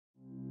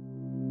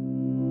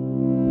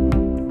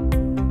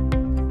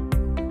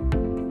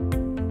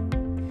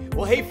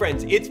Hey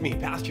friends, it's me,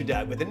 Pastor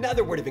Doug, with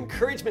another word of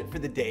encouragement for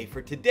the day for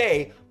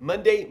today,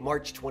 Monday,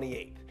 March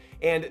 28th.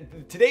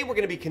 And today we're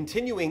going to be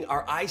continuing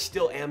our I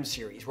Still Am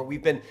series, where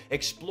we've been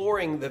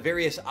exploring the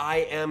various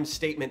I am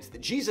statements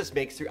that Jesus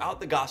makes throughout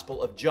the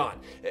Gospel of John.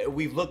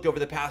 We've looked over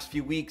the past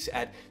few weeks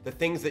at the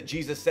things that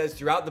Jesus says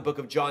throughout the book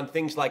of John,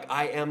 things like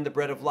I am the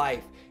bread of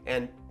life,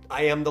 and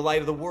I am the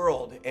light of the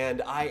world,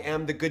 and I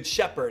am the good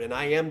shepherd, and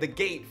I am the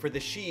gate for the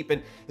sheep.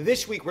 And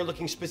this week we're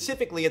looking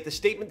specifically at the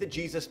statement that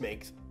Jesus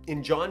makes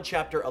in John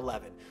chapter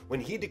 11, when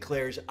he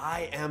declares,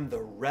 I am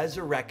the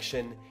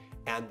resurrection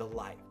and the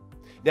life.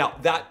 Now,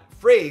 that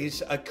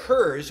phrase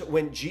occurs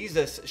when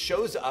Jesus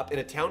shows up in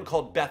a town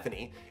called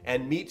Bethany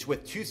and meets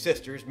with two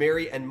sisters,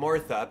 Mary and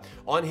Martha,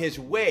 on his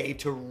way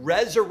to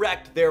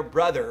resurrect their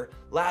brother,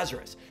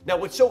 Lazarus. Now,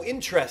 what's so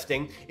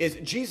interesting is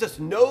Jesus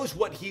knows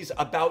what he's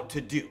about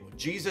to do.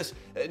 Jesus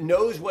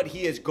knows what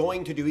he is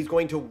going to do. He's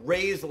going to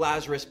raise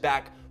Lazarus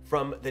back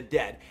from the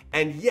dead.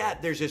 And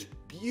yet there's this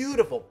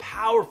beautiful,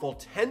 powerful,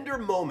 tender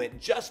moment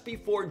just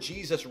before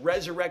Jesus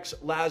resurrects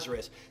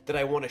Lazarus that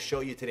I want to show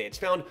you today. It's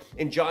found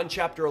in John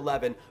chapter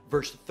 11,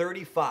 verse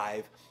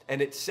 35,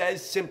 and it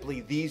says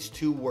simply these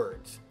two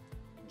words: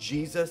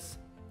 Jesus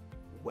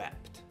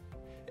wept.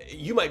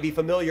 You might be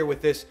familiar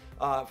with this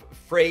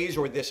phrase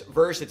or this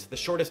verse. It's the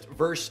shortest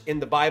verse in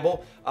the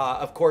Bible.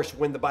 Of course,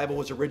 when the Bible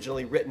was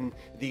originally written,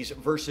 these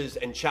verses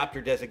and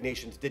chapter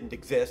designations didn't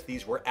exist.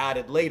 These were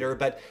added later,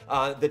 but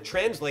the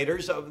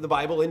translators of the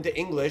Bible into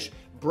English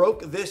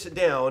broke this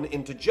down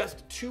into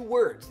just two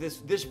words.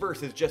 This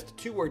verse is just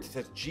two words. It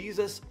says,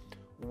 Jesus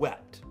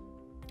wept.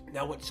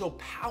 Now, what's so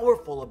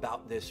powerful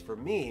about this for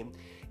me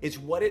is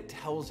what it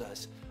tells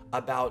us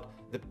about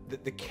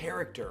the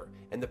character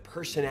and the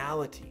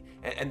personality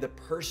and the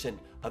person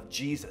of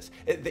Jesus.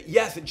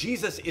 Yes,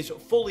 Jesus is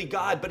fully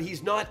God, but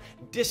he's not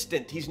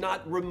distant. He's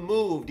not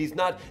removed. He's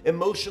not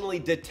emotionally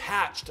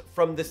detached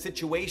from the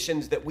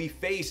situations that we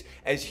face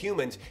as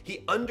humans.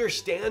 He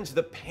understands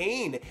the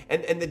pain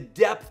and the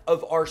depth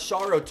of our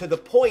sorrow, to the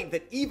point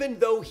that even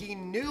though he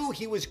knew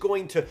he was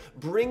going to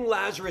bring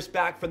Lazarus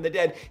back from the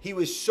dead, he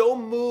was so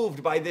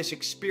moved by this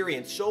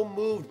experience, so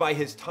moved by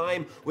his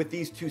time with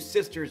these two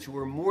sisters who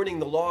were mourning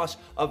the loss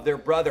of their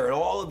brother, and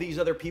all of these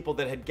other people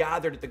that had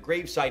gathered at the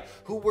gravesite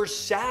who were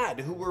sad,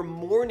 who were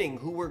mourning,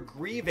 who were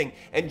grieving.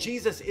 And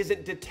Jesus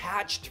isn't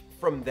detached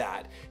from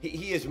that.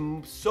 He is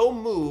so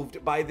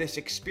moved by this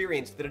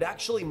experience that it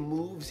actually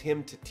moves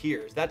him to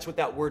tears. That's what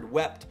that word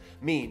wept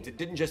means. It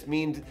didn't just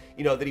mean,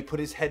 that he put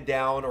his head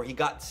down or he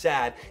got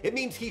sad. It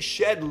means he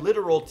shed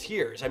literal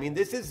tears. I mean,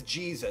 this is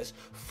Jesus,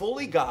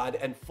 fully God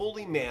and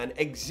fully man,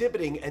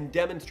 exhibiting and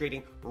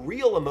demonstrating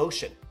real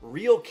emotion,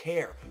 real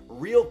care,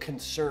 real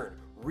concern,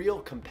 real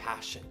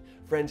compassion.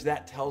 Friends,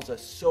 that tells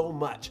us so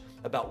much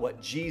about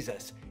what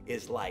Jesus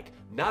is like.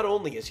 Not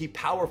only is he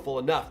powerful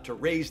enough to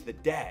raise the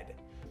dead,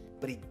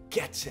 but he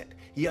gets it.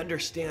 He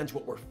understands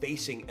what we're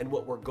facing and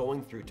what we're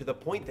going through, to the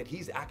point that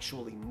he's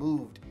actually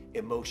moved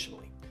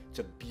emotionally. It's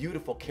a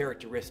beautiful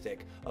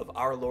characteristic of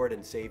our Lord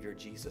and Savior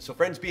Jesus. So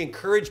friends, be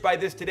encouraged by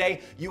this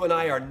today. You and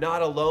I are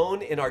not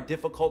alone in our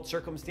difficult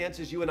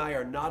circumstances. You and I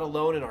are not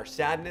alone in our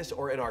sadness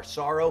or in our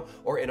sorrow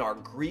or in our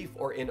grief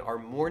or in our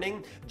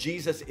mourning.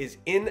 Jesus is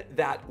in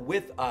that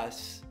with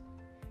us,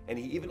 and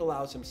he even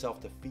allows himself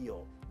to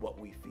feel what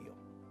we feel.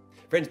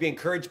 Friends, be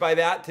encouraged by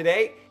that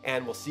today,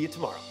 and we'll see you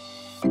tomorrow.